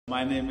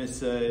My name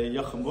is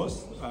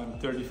Jacmos. I'm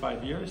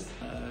 35 years.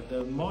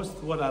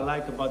 What I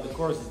like about the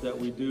courses that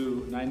we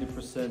do,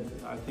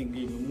 90%, I think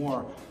even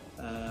more,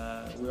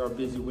 we are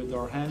busy with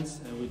our hands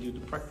and we do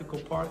the practical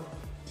part.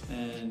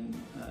 And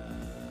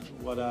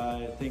what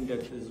I think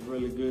that is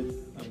really good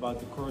about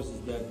the course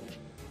is that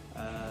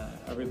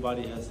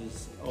everybody has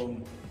his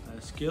own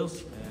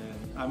skills.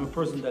 And I'm a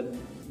person that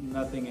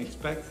nothing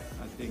expects.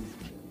 I think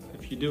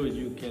if you do it,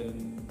 you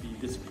can be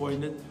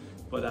disappointed.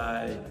 But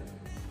I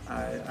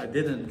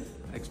didn't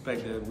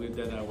expect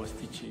that I was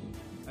teaching,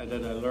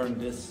 that I learned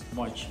this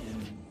much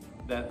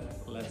in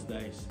that less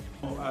days.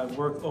 I've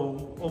worked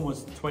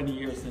almost 20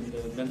 years in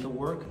the dental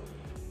work,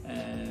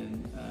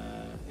 and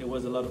it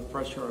was a lot of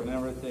pressure and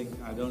everything.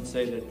 I don't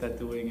say that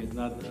tattooing is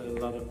not a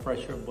lot of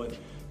pressure, but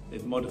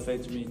it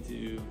motivates me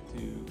to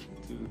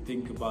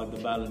think about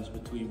the balance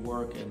between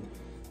work and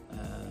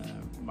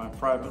my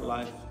private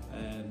life.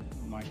 And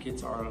my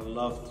kids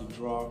love to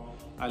draw.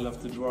 I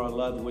love to draw a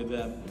lot with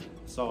them.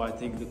 So I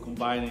think the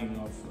combining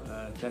of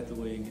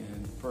tattooing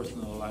and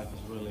personal life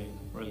is really,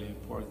 really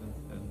important.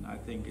 And I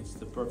think it's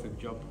the perfect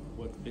job,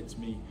 what fits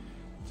me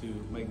to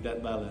make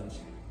that balance.